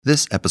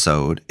This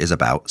episode is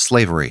about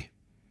slavery.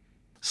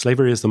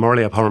 Slavery is the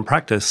morally abhorrent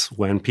practice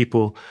when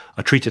people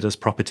are treated as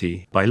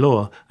property by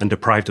law and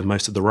deprived of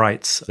most of the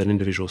rights that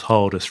individuals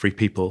hold as free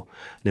people,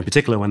 and in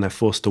particular when they're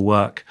forced to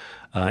work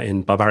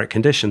in barbaric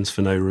conditions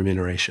for no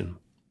remuneration.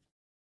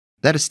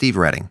 That is Steve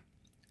Redding.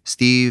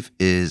 Steve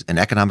is an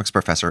economics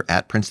professor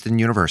at Princeton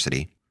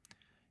University.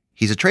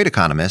 He's a trade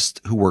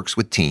economist who works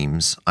with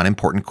teams on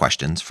important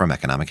questions from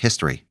economic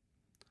history.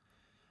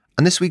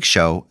 On this week's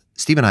show,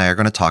 Steve and I are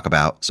going to talk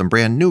about some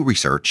brand new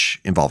research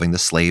involving the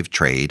slave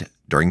trade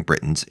during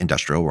Britain's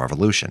Industrial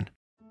Revolution.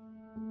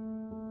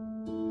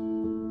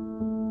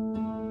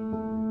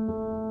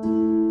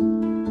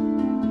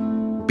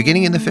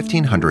 Beginning in the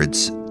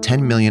 1500s,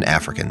 10 million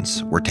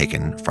Africans were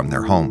taken from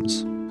their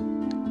homes.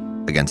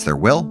 Against their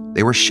will,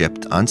 they were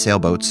shipped on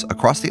sailboats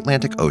across the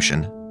Atlantic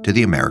Ocean to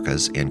the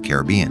Americas and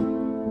Caribbean.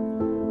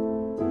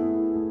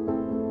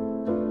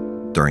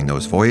 During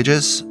those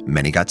voyages,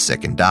 many got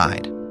sick and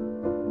died.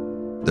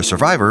 The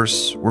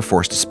survivors were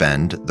forced to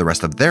spend the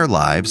rest of their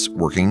lives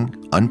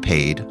working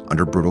unpaid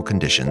under brutal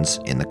conditions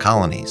in the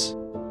colonies.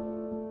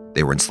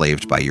 They were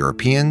enslaved by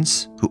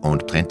Europeans who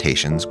owned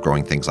plantations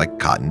growing things like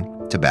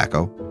cotton,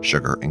 tobacco,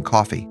 sugar, and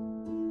coffee.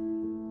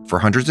 For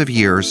hundreds of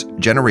years,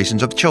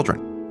 generations of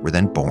children were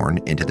then born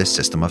into this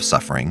system of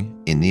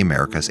suffering in the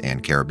Americas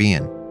and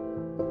Caribbean.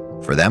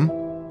 For them,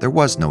 there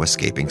was no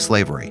escaping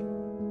slavery.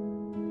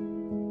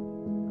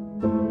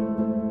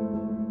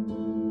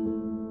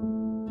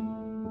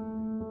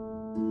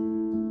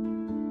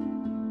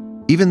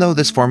 Even though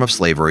this form of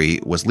slavery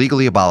was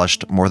legally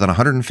abolished more than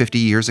 150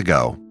 years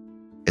ago,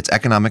 its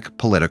economic,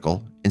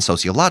 political, and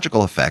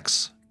sociological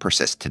effects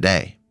persist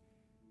today.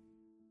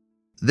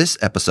 This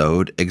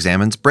episode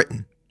examines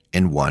Britain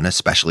in one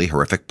especially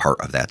horrific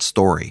part of that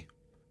story: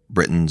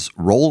 Britain's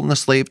role in the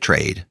slave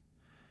trade,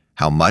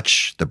 how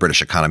much the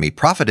British economy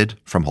profited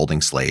from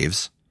holding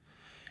slaves,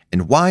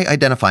 and why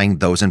identifying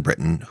those in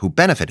Britain who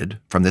benefited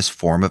from this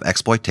form of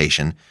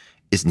exploitation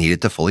is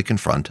needed to fully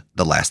confront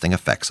the lasting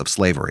effects of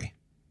slavery.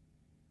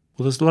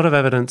 Well, there's a lot of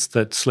evidence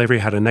that slavery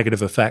had a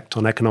negative effect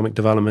on economic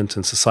development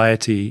and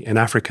society in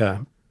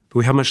Africa, but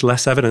we have much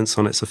less evidence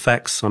on its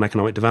effects on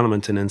economic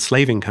development in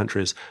enslaving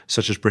countries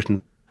such as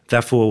Britain.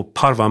 Therefore,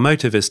 part of our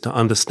motive is to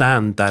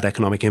understand that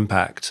economic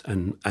impact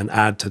and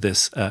add to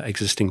this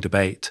existing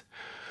debate.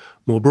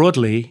 More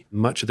broadly,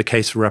 much of the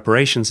case for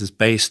reparations is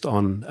based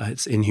on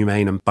its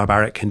inhumane and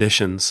barbaric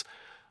conditions.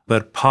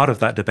 But part of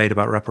that debate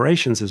about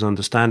reparations is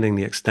understanding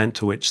the extent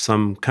to which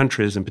some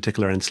countries, in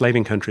particular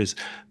enslaving countries,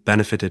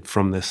 benefited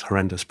from this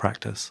horrendous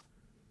practice.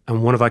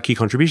 And one of our key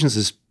contributions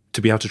is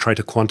to be able to try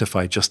to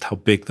quantify just how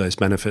big those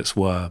benefits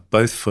were,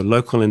 both for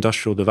local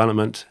industrial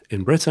development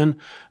in Britain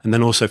and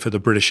then also for the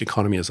British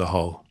economy as a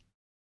whole.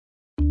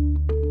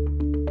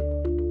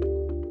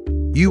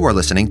 You are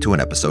listening to an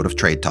episode of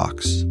Trade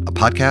Talks, a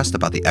podcast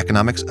about the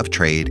economics of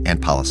trade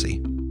and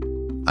policy.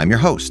 I'm your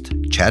host,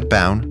 Chad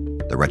Bown,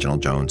 the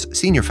Reginald Jones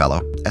Senior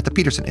Fellow at the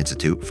Peterson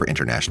Institute for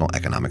International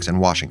Economics in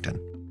Washington.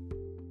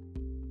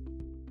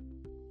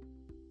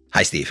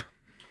 Hi, Steve.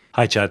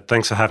 Hi, Chad.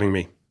 Thanks for having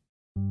me.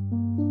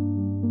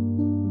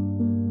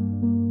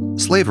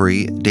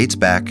 Slavery dates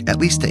back at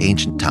least to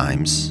ancient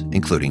times,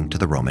 including to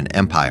the Roman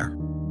Empire.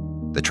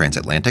 The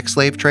transatlantic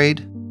slave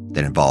trade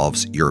that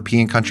involves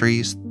European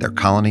countries, their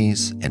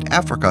colonies, and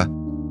Africa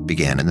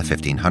began in the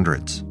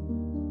 1500s.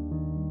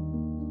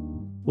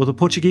 Well, the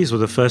Portuguese were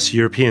the first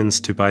Europeans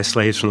to buy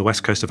slaves from the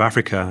west coast of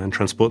Africa and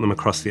transport them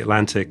across the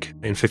Atlantic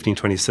in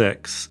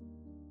 1526.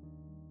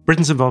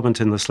 Britain's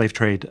involvement in the slave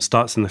trade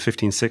starts in the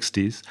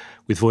 1560s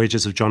with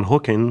voyages of John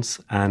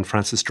Hawkins and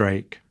Francis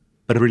Drake,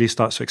 but it really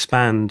starts to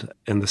expand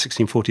in the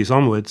 1640s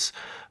onwards,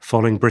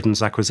 following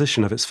Britain's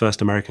acquisition of its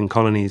first American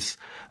colonies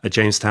at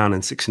Jamestown in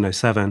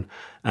 1607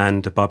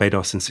 and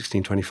Barbados in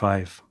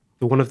 1625.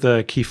 One of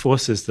the key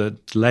forces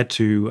that led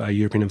to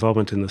European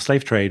involvement in the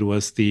slave trade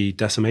was the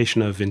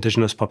decimation of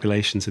indigenous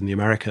populations in the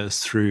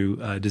Americas through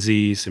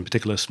disease, in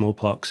particular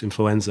smallpox,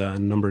 influenza, and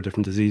a number of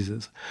different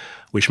diseases,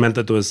 which meant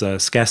that there was a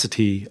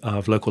scarcity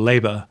of local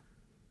labor.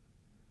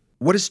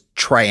 What is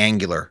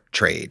triangular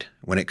trade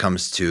when it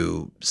comes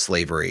to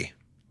slavery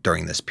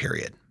during this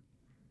period?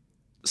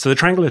 So the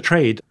triangular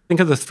trade,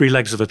 think of the three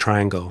legs of a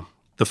triangle.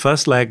 The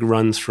first leg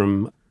runs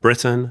from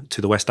Britain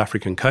to the West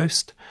African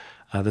coast.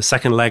 The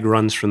second leg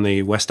runs from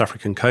the West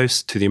African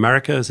coast to the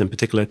Americas, in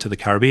particular to the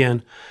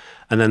Caribbean.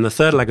 And then the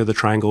third leg of the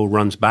triangle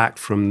runs back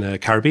from the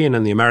Caribbean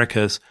and the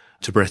Americas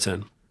to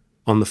Britain.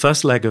 On the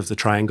first leg of the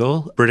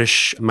triangle,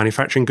 British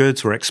manufacturing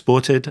goods were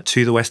exported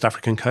to the West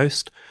African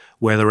coast,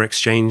 where they were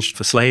exchanged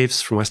for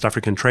slaves from West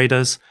African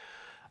traders.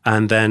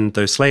 And then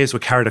those slaves were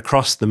carried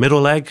across the middle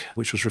leg,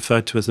 which was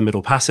referred to as the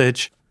Middle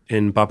Passage,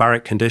 in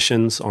barbaric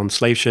conditions on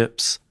slave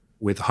ships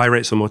with high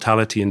rates of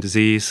mortality and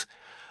disease,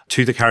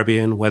 to the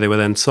Caribbean, where they were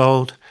then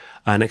sold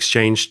and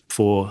exchanged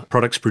for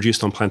products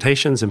produced on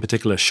plantations, in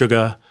particular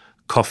sugar,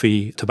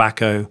 coffee,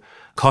 tobacco,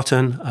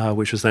 cotton,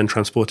 which was then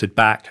transported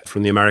back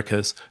from the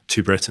Americas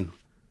to Britain.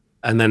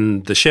 And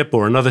then the ship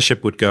or another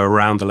ship would go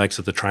around the legs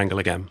of the triangle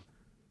again.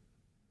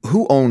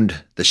 Who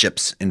owned the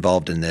ships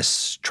involved in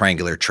this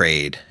triangular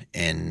trade,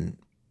 and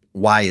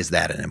why is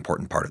that an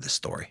important part of this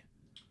story?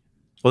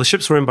 Well, the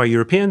ships were owned by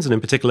Europeans, and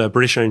in particular,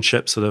 British-owned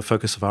ships are the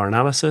focus of our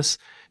analysis.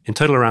 In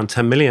total, around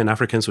 10 million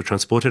Africans were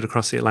transported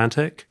across the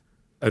Atlantic.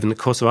 Over the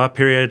course of our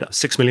period,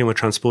 6 million were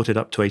transported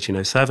up to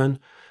 1807,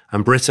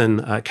 and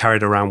Britain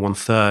carried around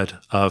 1/3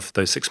 of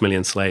those 6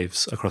 million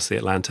slaves across the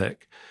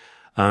Atlantic.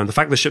 The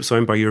fact the ships were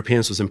owned by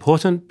Europeans was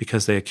important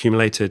because they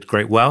accumulated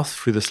great wealth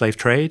through the slave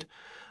trade,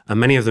 and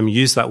many of them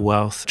used that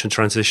wealth to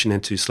transition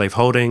into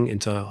slaveholding,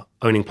 into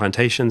owning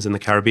plantations in the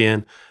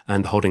Caribbean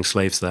and holding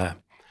slaves there.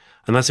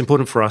 And that's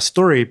important for our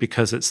story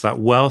because it's that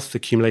wealth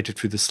accumulated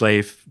through the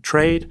slave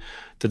trade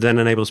that then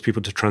enables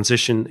people to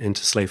transition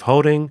into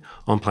slaveholding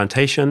on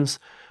plantations.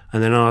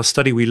 And then in our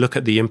study, we look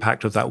at the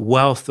impact of that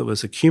wealth that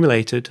was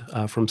accumulated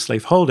from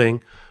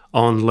slaveholding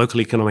on local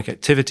economic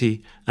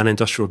activity and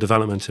industrial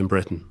development in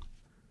Britain.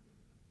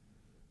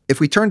 If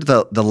we turn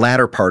to the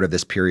latter part of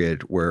this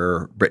period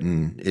where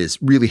Britain is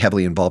really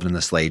heavily involved in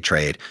the slave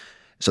trade,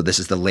 so this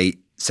is the late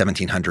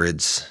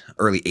 1700s,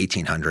 early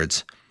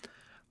 1800s,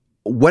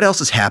 what else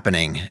is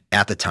happening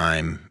at the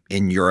time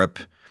in Europe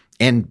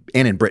and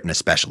in Britain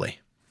especially?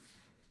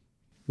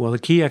 Well, the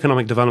key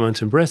economic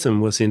development in Britain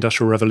was the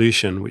Industrial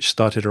Revolution, which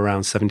started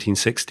around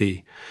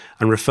 1760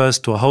 and refers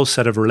to a whole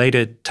set of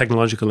related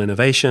technological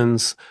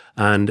innovations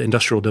and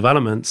industrial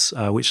developments,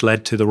 which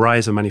led to the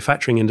rise of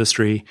manufacturing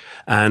industry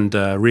and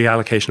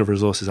reallocation of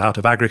resources out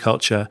of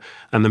agriculture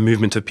and the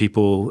movement of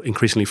people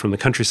increasingly from the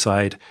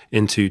countryside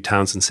into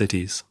towns and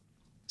cities.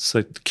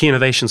 So the key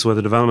innovations were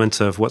the development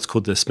of what's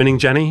called the spinning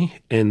jenny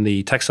in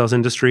the textiles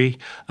industry,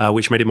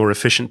 which made it more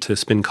efficient to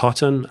spin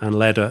cotton and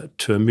led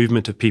to a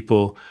movement of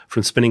people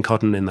from spinning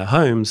cotton in their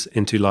homes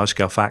into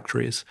large-scale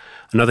factories.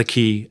 Another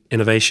key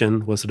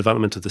innovation was the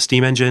development of the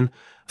steam engine,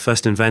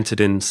 first invented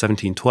in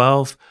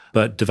 1712,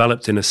 but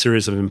developed in a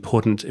series of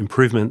important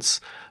improvements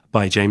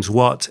by James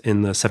Watt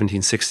in the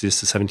 1760s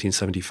to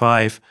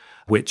 1775,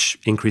 which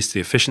increased the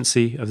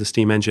efficiency of the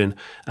steam engine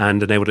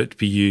and enabled it to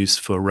be used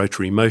for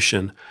rotary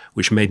motion,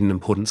 which made an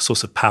important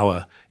source of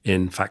power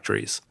in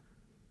factories.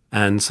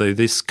 And so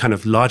this kind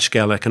of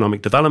large-scale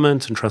economic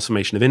development and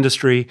transformation of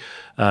industry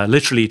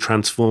literally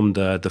transformed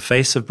the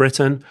face of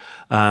Britain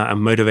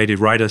and motivated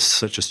writers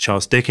such as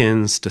Charles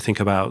Dickens to think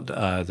about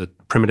the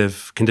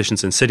primitive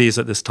conditions in cities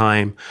at this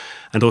time,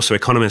 and also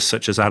economists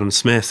such as Adam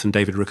Smith and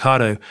David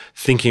Ricardo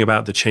thinking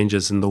about the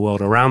changes in the world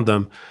around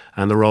them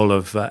and the role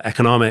of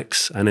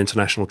economics and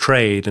international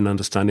trade in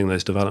understanding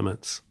those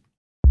developments.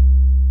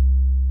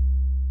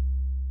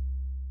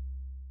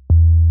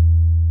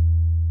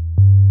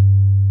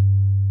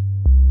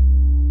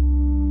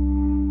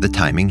 The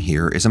timing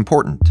here is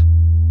important.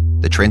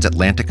 The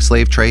transatlantic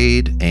slave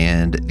trade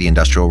and the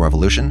Industrial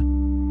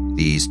Revolution,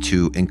 these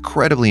two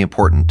incredibly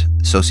important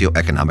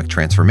socioeconomic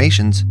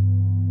transformations,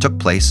 took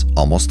place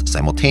almost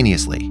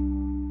simultaneously.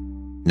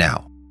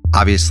 Now,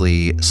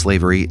 obviously,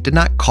 slavery did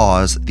not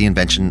cause the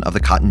invention of the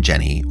cotton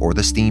jenny or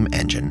the steam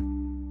engine.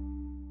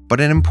 But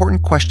an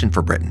important question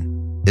for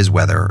Britain is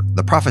whether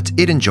the profits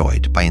it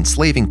enjoyed by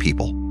enslaving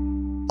people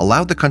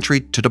allowed the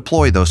country to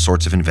deploy those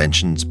sorts of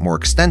inventions more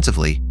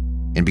extensively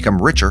and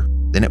become richer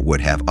than it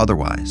would have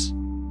otherwise.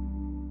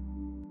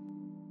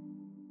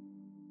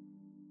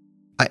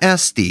 I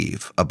asked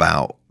Steve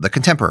about the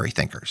contemporary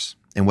thinkers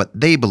and what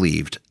they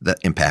believed the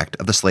impact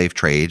of the slave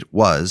trade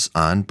was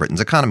on Britain's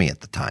economy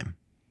at the time.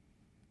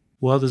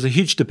 Well, there's a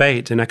huge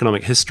debate in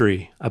economic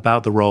history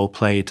about the role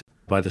played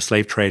by the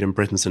slave trade in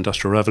Britain's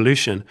Industrial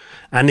Revolution,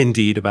 and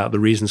indeed about the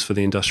reasons for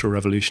the Industrial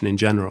Revolution in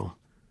general.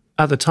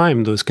 At the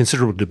time, there was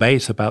considerable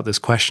debate about this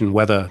question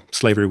whether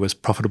slavery was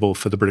profitable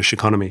for the British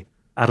economy.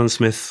 Adam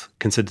Smith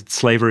considered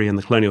slavery in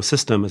the colonial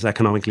system as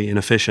economically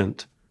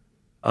inefficient.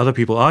 Other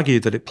people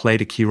argued that it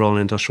played a key role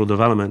in industrial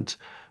development.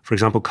 For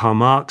example, Karl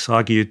Marx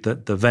argued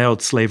that the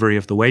veiled slavery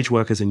of the wage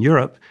workers in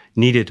Europe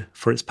needed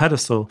for its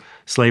pedestal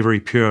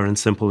slavery pure and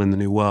simple in the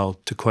New World,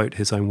 to quote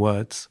his own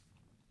words.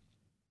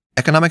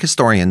 Economic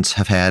historians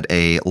have had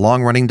a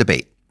long-running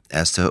debate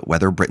as to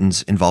whether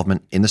Britain's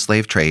involvement in the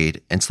slave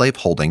trade and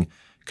slaveholding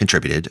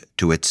contributed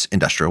to its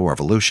Industrial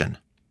Revolution.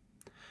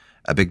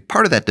 A big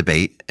part of that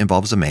debate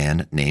involves a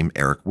man named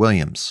Eric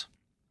Williams.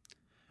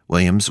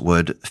 Williams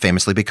would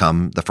famously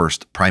become the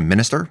first prime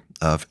minister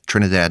of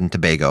Trinidad and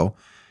Tobago,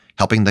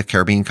 helping the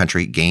Caribbean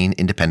country gain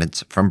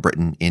independence from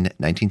Britain in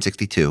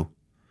 1962.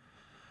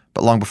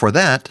 But long before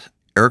that,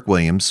 Eric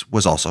Williams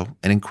was also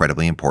an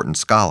incredibly important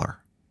scholar.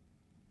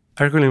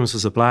 Eric Williams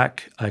was a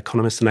black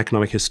economist and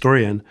economic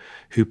historian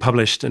who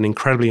published an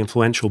incredibly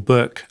influential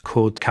book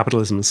called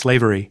Capitalism and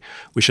Slavery,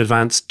 which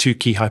advanced two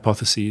key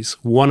hypotheses.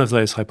 One of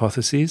those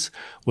hypotheses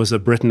was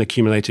that Britain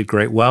accumulated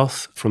great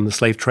wealth from the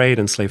slave trade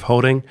and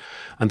slaveholding,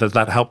 and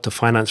that helped to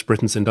finance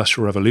Britain's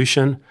Industrial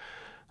Revolution.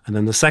 And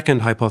then the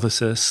second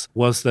hypothesis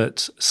was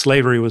that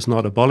slavery was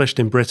not abolished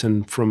in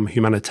Britain from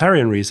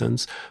humanitarian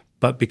reasons,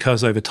 but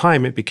because over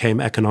time it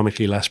became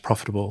economically less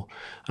profitable.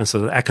 And so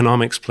that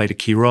economics played a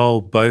key role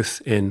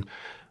both in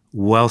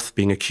wealth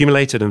being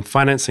accumulated and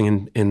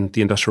financing in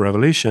the Industrial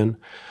Revolution.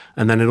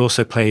 And then it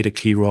also played a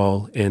key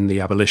role in the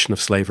abolition of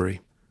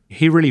slavery.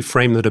 He really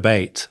framed the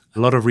debate. A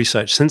lot of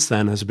research since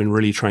then has been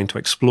really trying to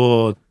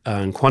explore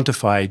and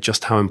quantify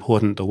just how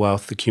important the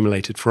wealth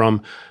accumulated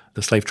from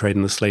the slave trade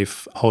and the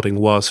slave holding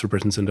was for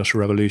Britain's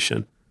Industrial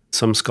Revolution.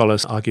 Some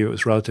scholars argue it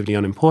was relatively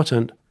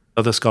unimportant.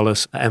 Other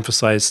scholars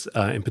emphasized,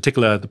 in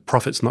particular, the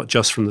profits not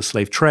just from the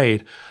slave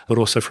trade, but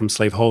also from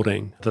slave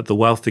holding, that the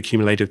wealth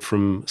accumulated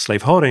from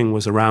slave holding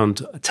was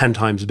around 10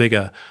 times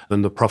bigger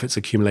than the profits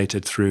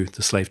accumulated through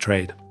the slave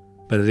trade.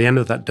 But at the end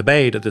of that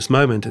debate, at this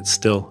moment, it's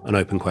still an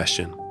open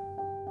question.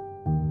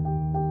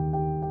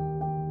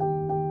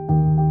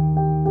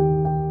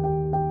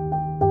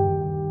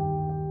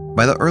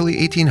 By the early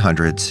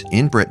 1800s,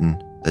 in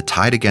Britain, the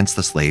tide against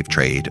the slave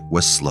trade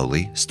was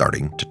slowly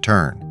starting to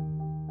turn.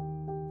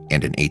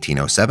 And in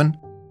 1807,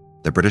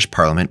 the British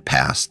Parliament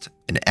passed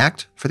an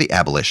Act for the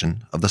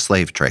Abolition of the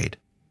Slave Trade.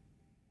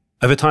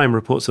 Over time,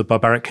 reports of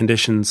barbaric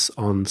conditions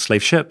on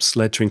slave ships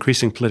led to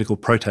increasing political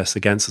protests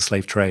against the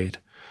slave trade.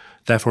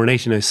 Therefore, in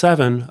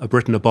 1807,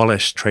 Britain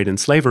abolished trade in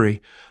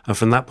slavery, and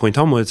from that point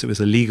onwards, it was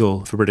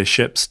illegal for British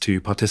ships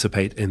to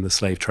participate in the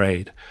slave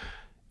trade.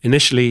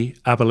 Initially,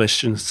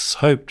 abolitionists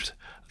hoped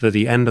that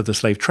the end of the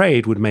slave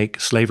trade would make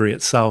slavery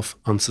itself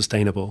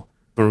unsustainable.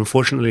 But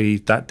unfortunately,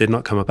 that did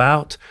not come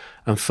about,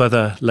 and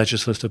further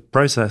legislative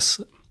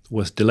process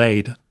was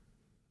delayed.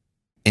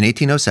 In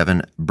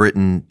 1807,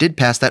 Britain did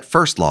pass that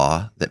first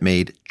law that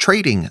made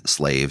trading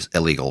slaves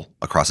illegal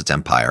across its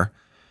empire.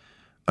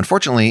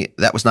 Unfortunately,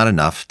 that was not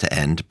enough to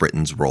end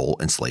Britain's role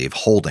in slave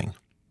holding.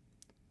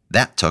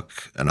 That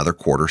took another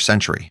quarter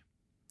century.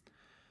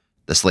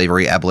 The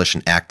Slavery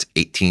Abolition Act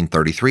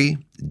 1833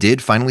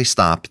 did finally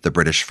stop the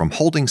British from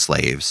holding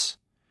slaves,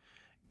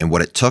 and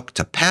what it took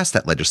to pass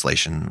that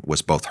legislation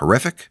was both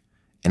horrific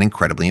and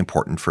incredibly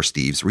important for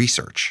Steve's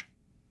research.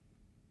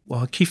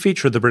 Well, a key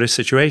feature of the British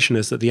situation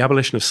is that the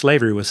abolition of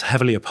slavery was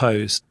heavily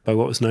opposed by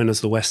what was known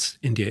as the West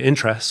India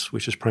Interests,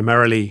 which is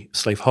primarily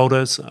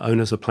slaveholders,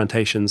 owners of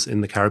plantations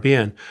in the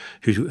Caribbean,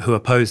 who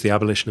opposed the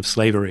abolition of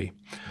slavery.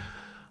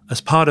 As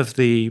part of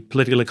the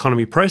political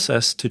economy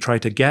process to try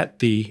to get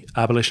the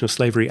Abolition of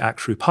Slavery Act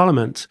through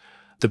Parliament,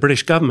 the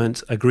British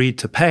government agreed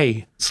to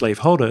pay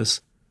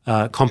slaveholders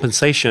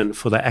compensation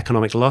for their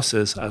economic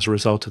losses as a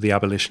result of the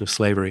abolition of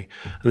slavery.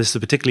 And this is a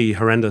particularly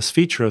horrendous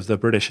feature of the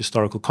British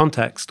historical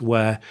context,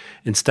 where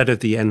instead of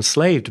the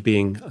enslaved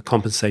being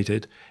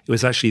compensated, it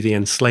was actually the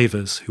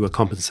enslavers who were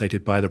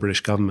compensated by the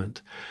British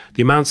government.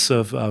 The amounts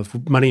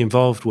of money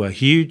involved were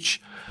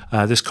huge.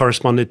 This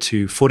corresponded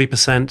to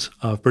 40%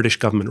 of British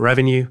government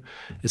revenue.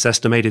 It's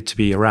estimated to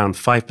be around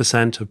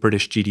 5% of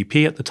British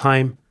GDP at the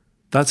time.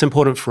 That's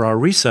important for our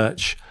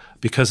research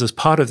because as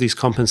part of these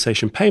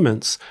compensation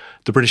payments,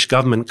 the British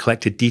government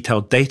collected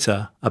detailed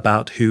data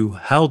about who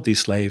held these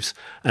slaves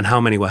and how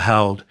many were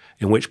held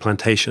in which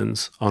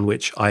plantations on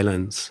which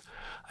islands.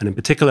 And in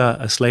particular,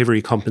 a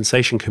slavery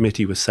compensation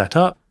committee was set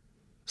up.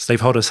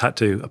 Slaveholders had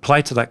to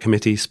apply to that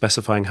committee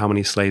specifying how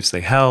many slaves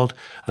they held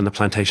and the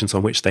plantations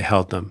on which they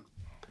held them.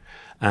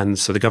 And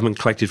so the government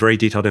collected very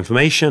detailed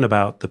information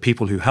about the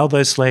people who held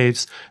those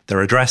slaves,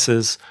 their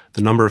addresses,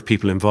 the number of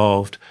people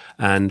involved,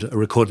 and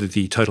recorded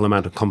the total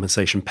amount of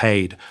compensation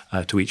paid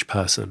to each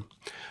person.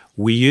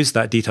 We used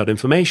that detailed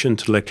information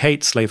to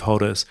locate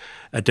slaveholders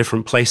at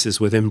different places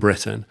within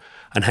Britain,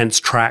 and hence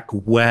track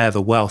where the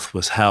wealth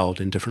was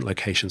held in different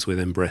locations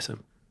within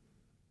Britain.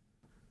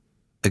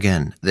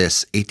 Again,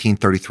 this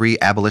 1833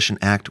 Abolition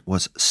Act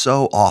was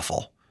so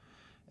awful.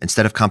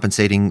 Instead of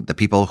compensating the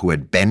people who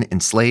had been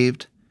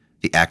enslaved,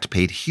 the act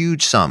paid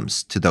huge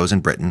sums to those in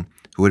Britain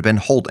who had been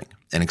holding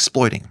and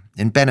exploiting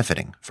and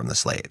benefiting from the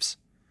slaves.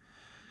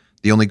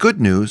 The only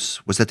good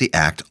news was that the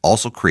act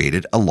also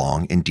created a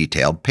long and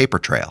detailed paper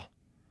trail.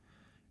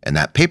 And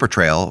that paper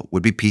trail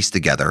would be pieced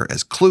together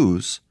as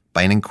clues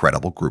by an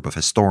incredible group of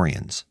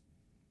historians.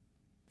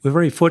 We're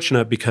very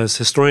fortunate because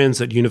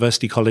historians at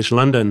University College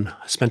London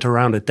spent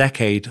around a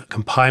decade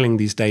compiling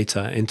these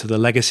data into the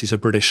Legacies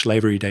of British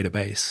Slavery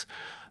database.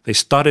 They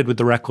started with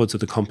the records of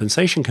the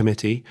Compensation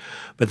Committee,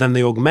 but then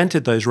they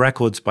augmented those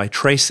records by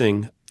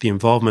tracing the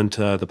involvement,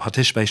 the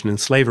participation in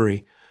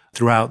slavery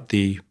throughout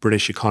the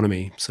British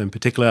economy. So in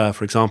particular,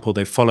 for example,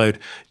 they've followed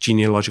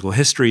genealogical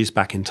histories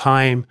back in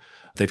time.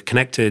 They've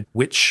connected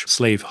which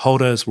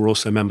slaveholders were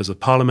also members of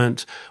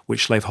Parliament,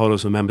 which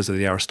slaveholders were members of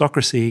the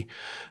aristocracy.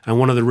 And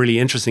one of the really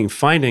interesting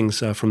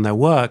findings from their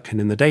work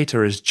and in the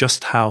data is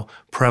just how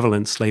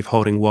prevalent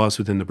slaveholding was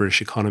within the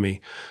British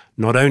economy.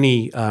 Not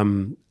only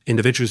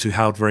individuals who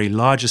held very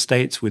large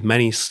estates with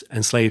many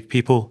enslaved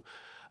people,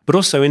 but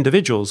also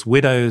individuals,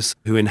 widows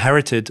who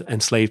inherited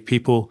enslaved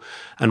people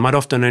and might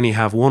often only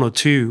have one or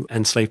two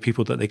enslaved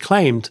people that they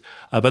claimed,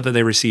 but that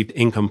they received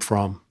income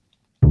from.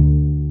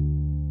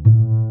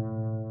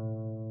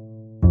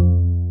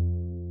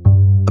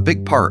 A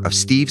big part of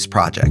Steve's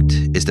project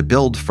is to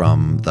build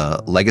from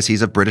the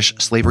Legacies of British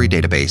Slavery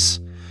database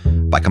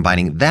by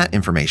combining that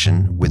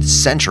information with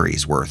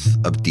centuries worth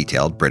of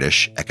detailed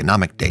British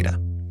economic data.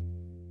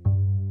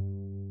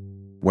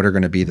 What are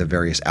going to be the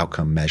various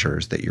outcome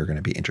measures that you're going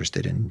to be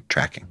interested in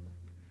tracking?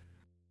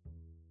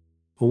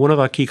 Well, one of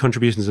our key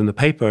contributions in the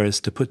paper is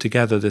to put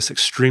together this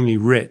extremely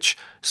rich,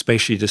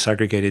 spatially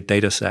disaggregated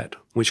data set,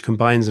 which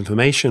combines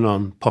information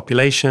on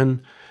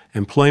population,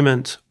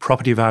 employment,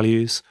 property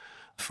values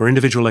for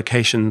individual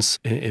locations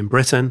in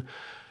Britain.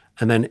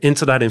 And then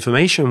into that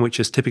information, which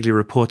is typically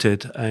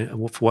reported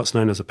for what's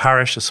known as a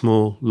parish, a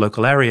small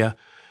local area,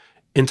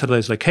 into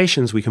those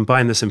locations, we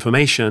combine this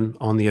information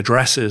on the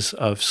addresses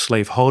of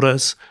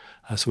slaveholders.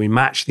 So we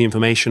match the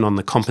information on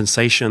the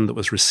compensation that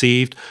was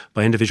received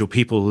by individual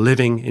people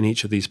living in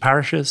each of these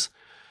parishes.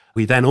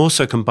 We then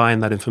also combine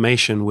that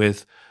information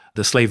with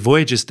the slave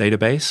voyages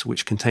database,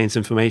 which contains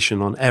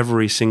information on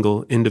every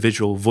single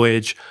individual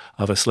voyage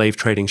of a slave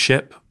trading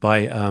ship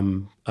by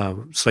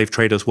slave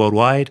traders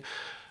worldwide.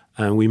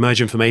 And we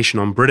merge information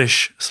on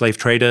British slave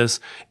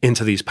traders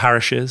into these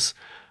parishes.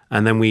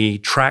 And then we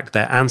track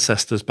their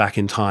ancestors back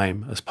in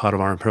time as part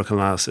of our empirical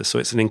analysis. So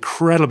it's an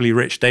incredibly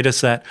rich data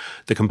set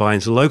that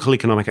combines local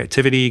economic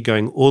activity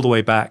going all the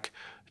way back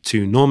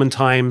to Norman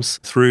times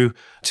through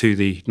to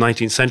the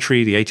 19th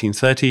century, the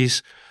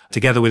 1830s,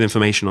 together with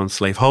information on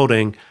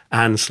slaveholding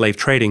and slave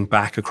trading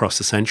back across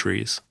the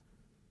centuries.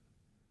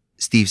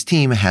 Steve's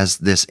team has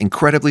this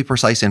incredibly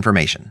precise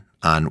information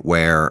on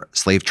where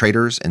slave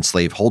traders and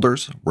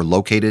slaveholders were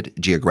located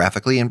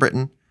geographically in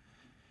Britain.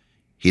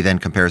 He then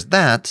compares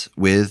that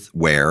with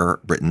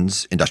where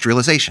Britain's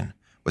industrialization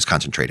was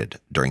concentrated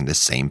during this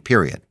same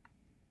period.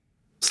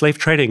 Slave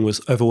trading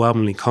was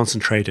overwhelmingly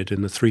concentrated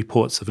in the three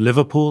ports of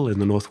Liverpool in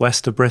the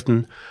northwest of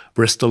Britain,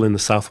 Bristol in the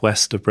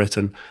southwest of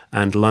Britain,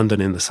 and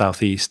London in the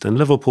southeast. And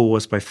Liverpool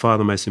was by far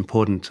the most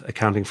important,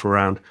 accounting for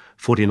around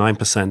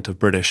 49% of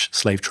British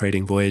slave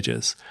trading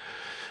voyages.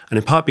 And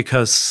in part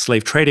because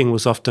slave trading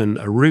was often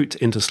a route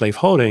into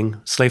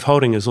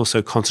slaveholding is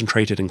also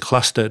concentrated and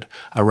clustered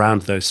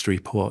around those three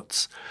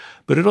ports.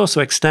 But it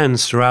also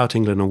extends throughout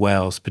England and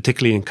Wales,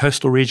 particularly in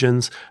coastal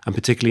regions and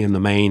particularly in the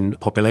main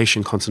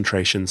population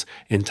concentrations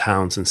in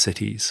towns and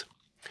cities.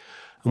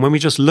 And when we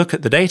just look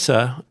at the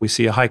data, we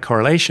see a high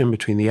correlation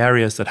between the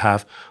areas that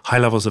have high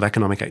levels of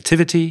economic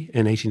activity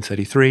in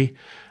 1833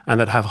 and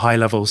that have high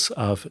levels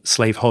of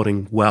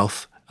slaveholding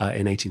wealth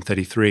in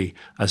 1833,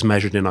 as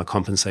measured in our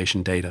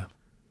compensation data.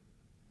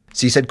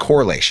 So you said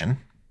correlation,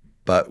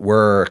 but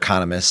we're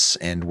economists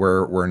and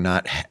we're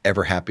not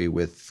ever happy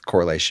with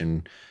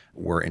correlation.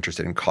 We're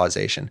interested in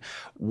causation.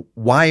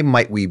 Why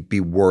might we be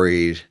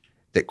worried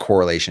that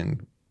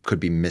correlation could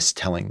be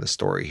mistelling the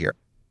story here?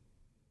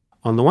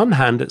 On the one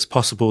hand, it's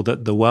possible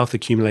that the wealth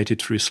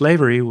accumulated through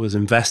slavery was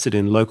invested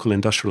in local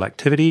industrial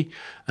activity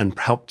and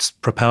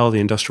helped propel the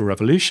Industrial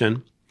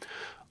Revolution.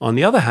 On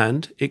the other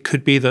hand, it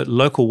could be that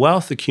local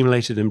wealth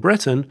accumulated in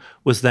Britain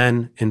was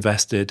then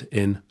invested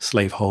in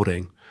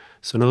slaveholding.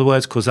 So in other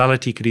words,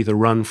 causality could either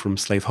run from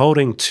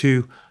slaveholding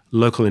to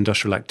local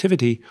industrial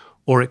activity,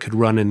 or it could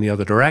run in the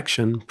other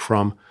direction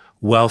from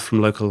wealth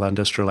from local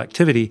industrial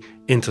activity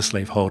into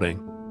slaveholding.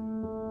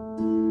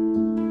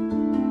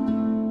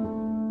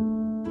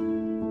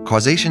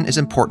 Causation is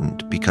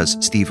important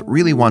because Steve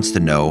really wants to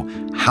know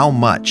how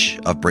much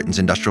of Britain's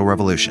Industrial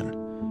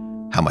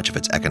Revolution, how much of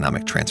its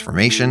economic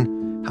transformation,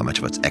 how much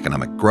of its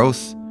economic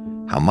growth,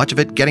 how much of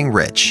it getting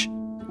rich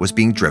was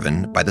being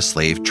driven by the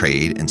slave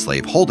trade and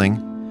slave holding,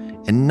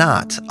 and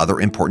not other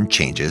important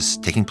changes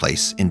taking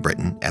place in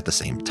Britain at the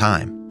same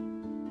time.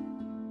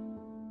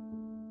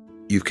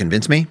 You've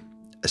convinced me.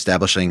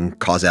 Establishing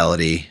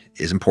causality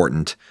is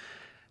important.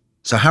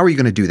 So how are you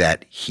going to do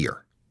that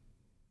here?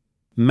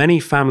 Many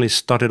families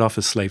started off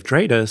as slave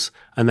traders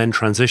and then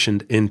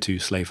transitioned into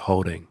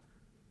slaveholding.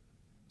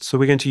 So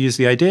we're going to use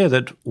the idea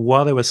that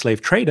while they were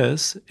slave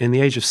traders, in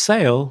the age of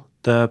sail,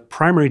 the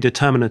primary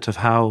determinant of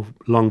how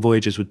long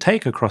voyages would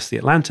take across the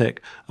Atlantic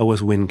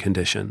was wind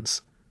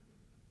conditions.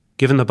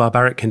 Given the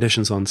barbaric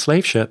conditions on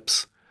slave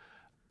ships,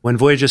 when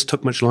voyages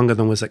took much longer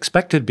than was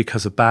expected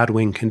because of bad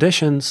wind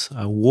conditions,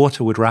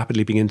 water would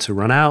rapidly begin to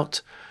run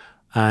out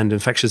and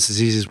infectious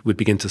diseases would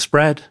begin to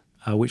spread,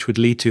 which would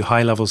lead to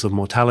high levels of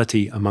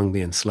mortality among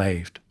the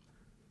enslaved.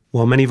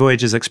 While many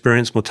voyages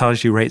experienced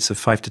mortality rates of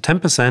 5 to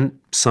 10%,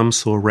 some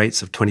saw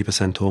rates of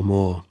 20% or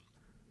more.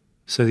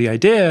 So the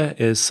idea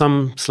is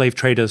some slave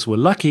traders were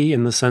lucky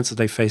in the sense that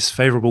they faced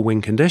favorable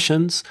wind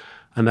conditions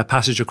and their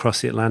passage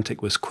across the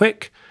Atlantic was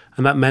quick,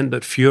 and that meant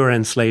that fewer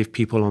enslaved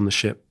people on the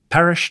ship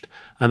perished,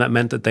 and that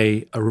meant that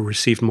they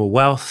received more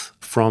wealth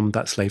from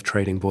that slave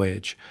trading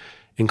voyage.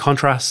 In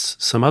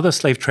contrast, some other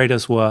slave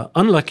traders were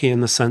unlucky in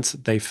the sense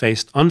that they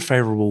faced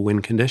unfavorable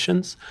wind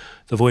conditions.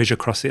 The voyage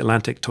across the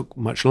Atlantic took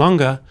much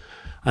longer,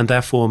 and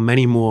therefore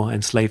many more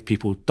enslaved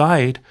people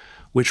died,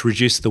 which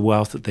reduced the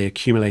wealth that they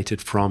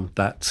accumulated from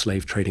that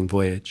slave trading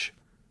voyage.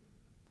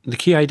 The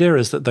key idea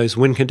is that those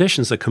wind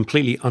conditions are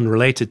completely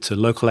unrelated to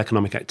local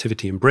economic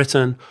activity in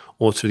Britain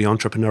or to the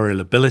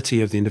entrepreneurial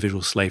ability of the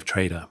individual slave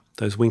trader.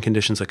 Those wind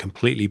conditions are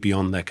completely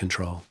beyond their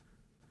control.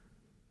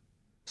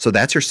 So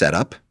that's your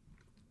setup.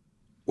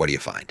 What do you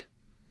find?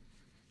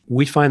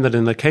 We find that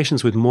in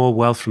locations with more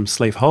wealth from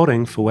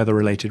slaveholding for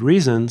weather-related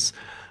reasons,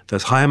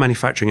 there's higher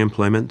manufacturing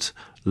employment,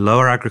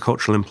 lower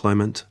agricultural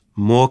employment,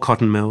 more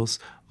cotton mills,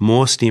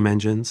 more steam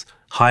engines,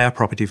 higher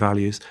property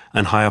values,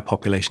 and higher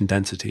population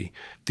density.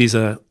 These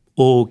are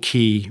all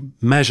key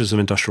measures of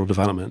industrial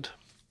development.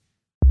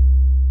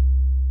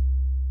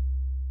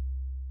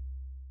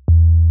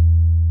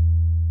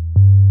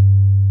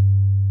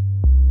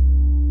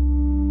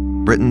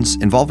 Britain's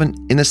involvement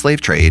in the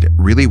slave trade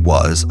really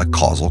was a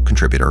causal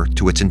contributor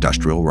to its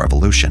industrial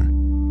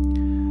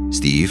revolution.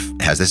 Steve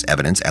has this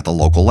evidence at the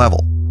local level,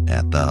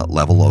 at the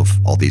level of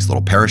all these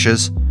little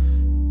parishes,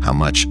 how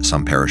much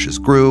some parishes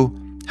grew,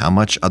 how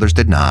much others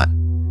did not,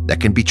 that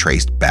can be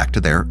traced back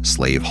to their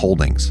slave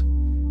holdings.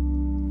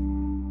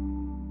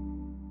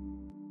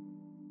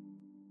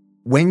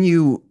 When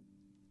you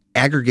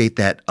aggregate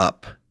that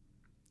up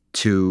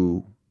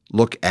to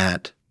look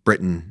at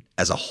Britain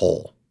as a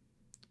whole,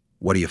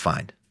 what do you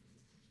find?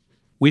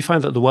 We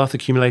find that the wealth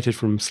accumulated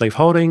from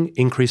slaveholding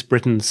increased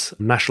Britain's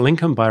national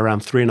income by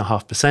around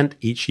 3.5%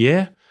 each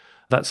year.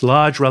 That's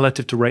large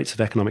relative to rates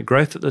of economic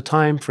growth at the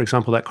time. For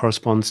example, that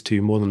corresponds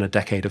to more than a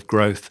decade of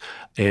growth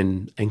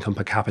in income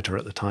per capita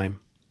at the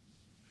time.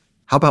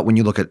 How about when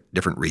you look at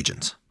different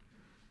regions?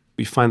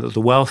 We find that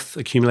the wealth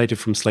accumulated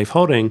from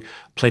slaveholding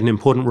played an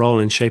important role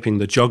in shaping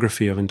the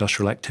geography of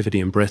industrial activity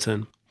in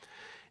Britain.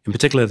 In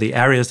particular, the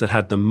areas that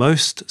had the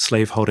most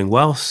slaveholding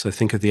wealth, so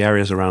think of the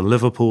areas around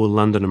Liverpool,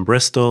 London, and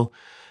Bristol,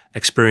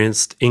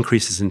 experienced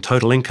increases in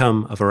total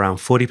income of around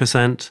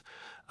 40%,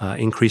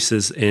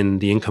 increases in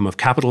the income of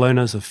capital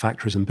owners of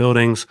factories and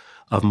buildings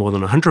of more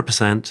than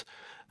 100%,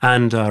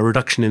 and a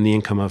reduction in the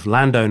income of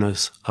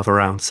landowners of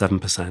around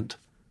 7%.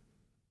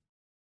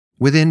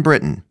 Within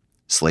Britain,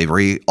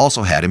 slavery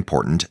also had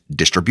important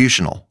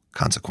distributional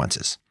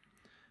consequences.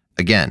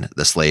 Again,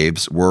 the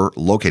slaves were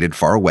located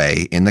far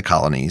away in the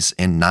colonies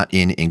and not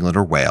in England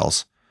or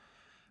Wales.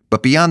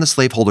 But beyond the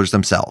slaveholders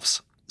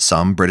themselves,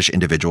 some British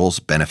individuals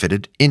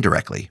benefited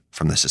indirectly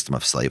from the system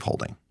of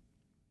slaveholding.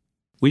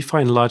 We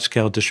find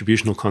large-scale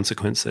distributional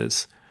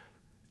consequences.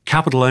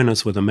 Capital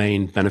owners were the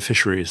main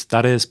beneficiaries.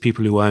 That is,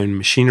 people who own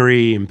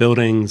machinery and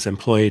buildings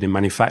employed in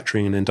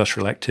manufacturing and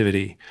industrial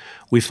activity.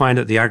 We find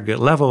at the aggregate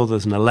level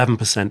there's an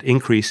 11%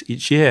 increase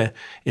each year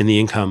in the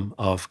income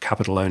of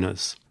capital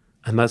owners.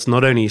 And that's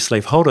not only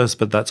slaveholders,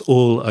 but that's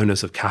all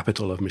owners of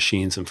capital, of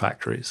machines and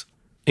factories.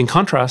 In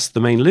contrast,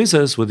 the main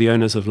losers were the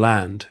owners of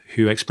land,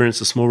 who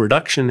experienced a small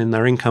reduction in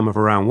their income of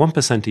around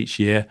 1% each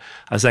year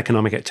as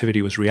economic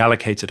activity was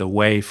reallocated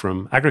away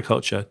from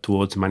agriculture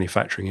towards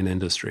manufacturing and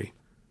industry.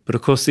 But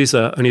of course, these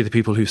are only the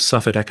people who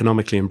suffered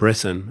economically in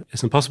Britain.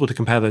 It's impossible to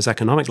compare those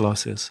economic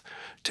losses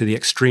to the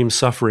extreme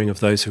suffering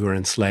of those who were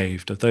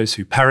enslaved, of those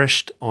who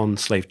perished on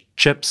slave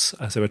ships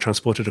as they were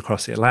transported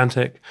across the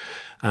Atlantic,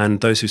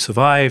 and those who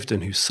survived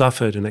and who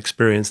suffered and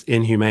experienced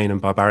inhumane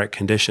and barbaric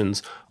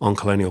conditions on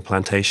colonial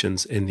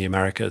plantations in the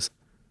Americas.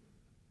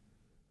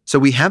 So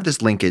we have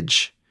this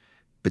linkage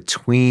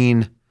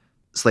between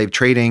slave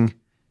trading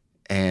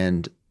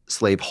and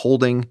slave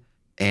holding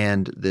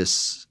and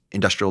this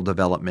industrial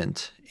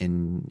development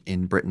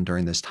in Britain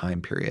during this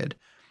time period.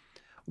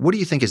 What do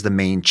you think is the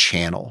main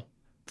channel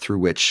through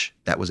which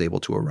that was able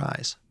to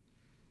arise?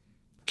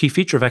 Key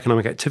feature of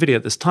economic activity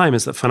at this time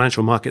is that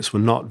financial markets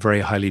were not very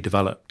highly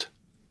developed.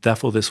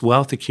 Therefore, this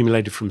wealth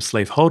accumulated from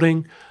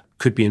slaveholding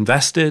could be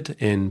invested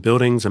in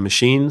buildings and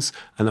machines,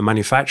 and that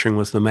manufacturing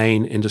was the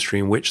main industry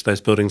in which those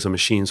buildings and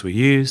machines were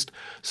used.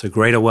 So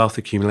greater wealth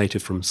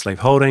accumulated from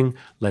slaveholding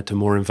led to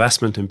more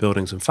investment in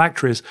buildings and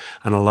factories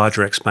and a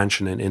larger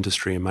expansion in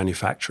industry and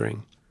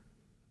manufacturing.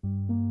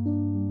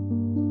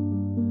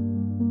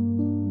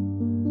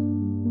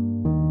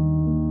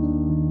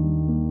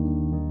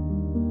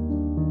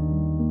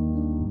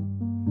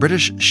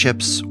 British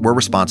ships were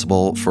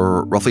responsible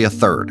for roughly a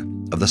third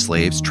of the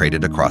slaves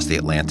traded across the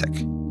Atlantic.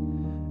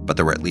 But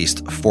there were at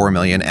least 4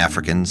 million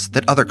Africans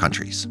that other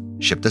countries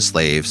shipped as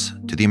slaves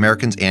to the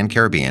Americas and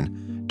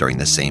Caribbean during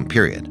the same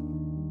period.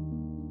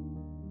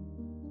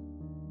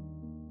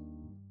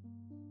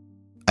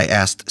 I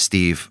asked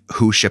Steve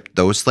who shipped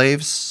those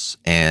slaves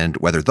and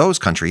whether those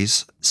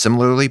countries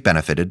similarly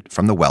benefited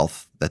from the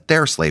wealth that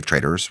their slave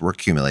traders were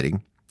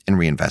accumulating and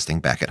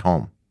reinvesting back at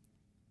home.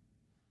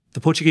 The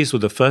Portuguese were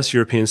the first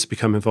Europeans to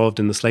become involved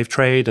in the slave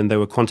trade, and they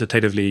were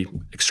quantitatively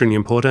extremely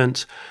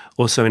important.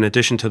 Also, in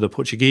addition to the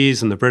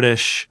Portuguese and the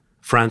British,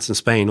 France and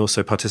Spain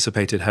also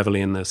participated heavily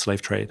in the slave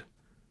trade.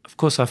 Of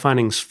course, our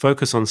findings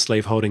focus on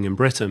slaveholding in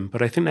Britain,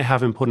 but I think they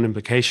have important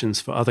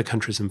implications for other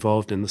countries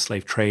involved in the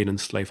slave trade and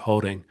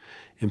slaveholding.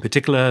 In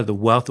particular, the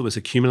wealth that was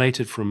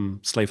accumulated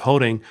from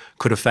slaveholding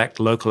could affect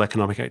local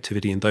economic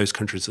activity in those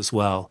countries as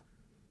well.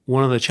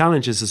 One of the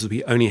challenges is that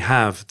we only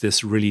have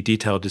this really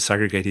detailed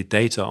disaggregated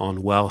data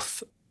on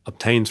wealth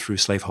obtained through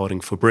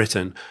slaveholding for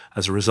Britain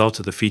as a result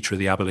of the feature of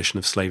the Abolition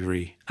of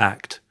Slavery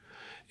Act.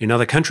 In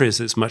other countries,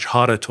 it's much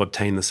harder to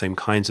obtain the same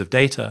kinds of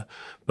data,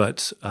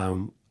 but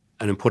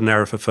an important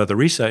area for further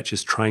research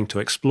is trying to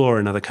explore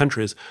in other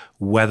countries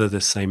whether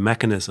this same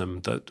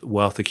mechanism that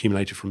wealth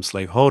accumulated from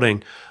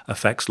slaveholding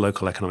affects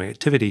local economic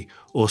activity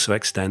also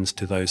extends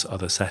to those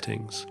other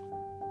settings.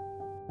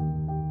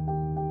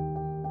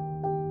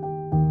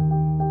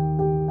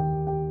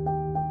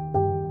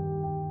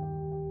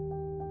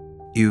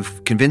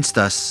 You've convinced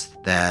us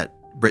that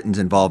Britain's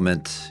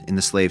involvement in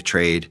the slave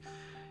trade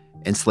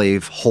and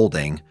slave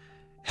holding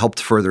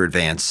helped further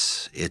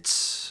advance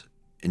its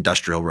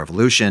industrial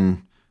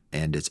revolution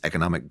and its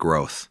economic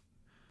growth.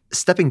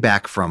 Stepping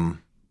back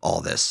from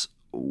all this,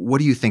 what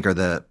do you think are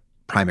the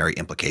primary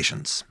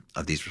implications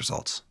of these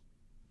results?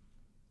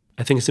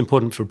 I think it's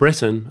important for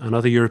Britain and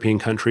other European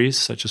countries,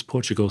 such as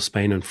Portugal,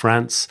 Spain, and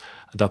France,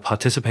 that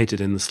participated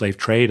in the slave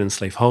trade and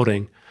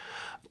slaveholding,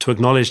 to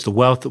acknowledge the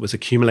wealth that was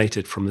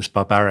accumulated from this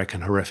barbaric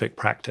and horrific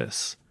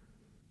practice.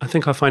 I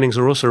think our findings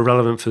are also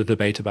relevant for the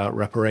debate about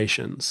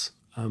reparations.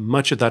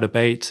 Much of that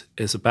debate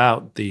is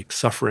about the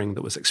suffering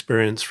that was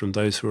experienced from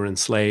those who were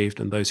enslaved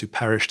and those who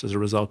perished as a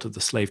result of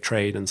the slave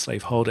trade and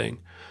slaveholding.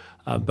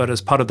 But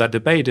as part of that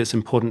debate, it's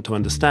important to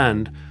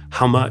understand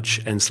how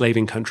much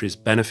enslaving countries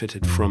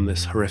benefited from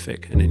this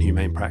horrific and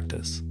inhumane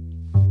practice.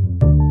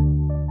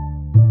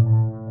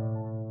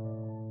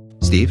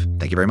 Steve,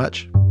 thank you very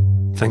much.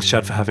 Thanks,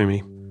 Chad, for having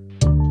me.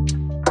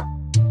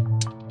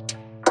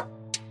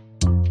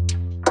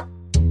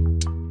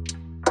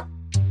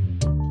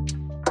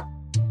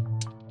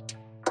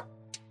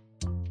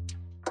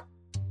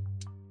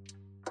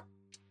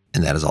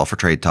 And that is all for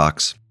Trade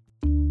Talks.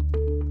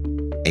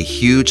 A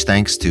huge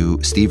thanks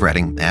to Steve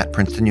Redding at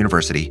Princeton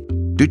University.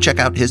 Do check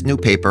out his new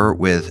paper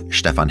with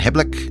Stefan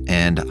Heblick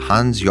and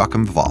Hans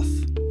Joachim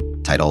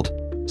Voth, titled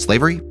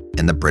Slavery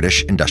and the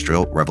British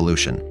Industrial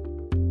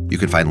Revolution. You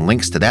can find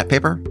links to that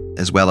paper,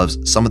 as well as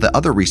some of the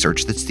other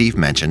research that Steve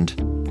mentioned,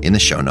 in the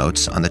show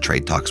notes on the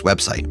Trade Talks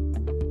website.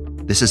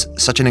 This is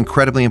such an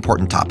incredibly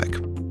important topic.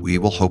 We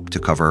will hope to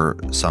cover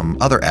some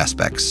other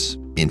aspects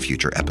in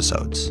future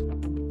episodes.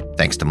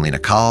 Thanks to Melina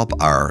Kalb,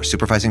 our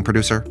supervising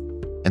producer.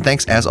 And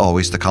thanks, as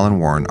always, to Colin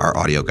Warren, our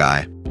audio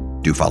guy.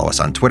 Do follow us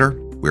on Twitter.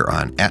 We're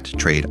on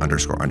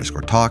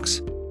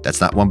 @trade__talks.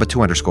 That's not one but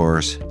two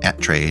underscores,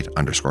 @trade__talks.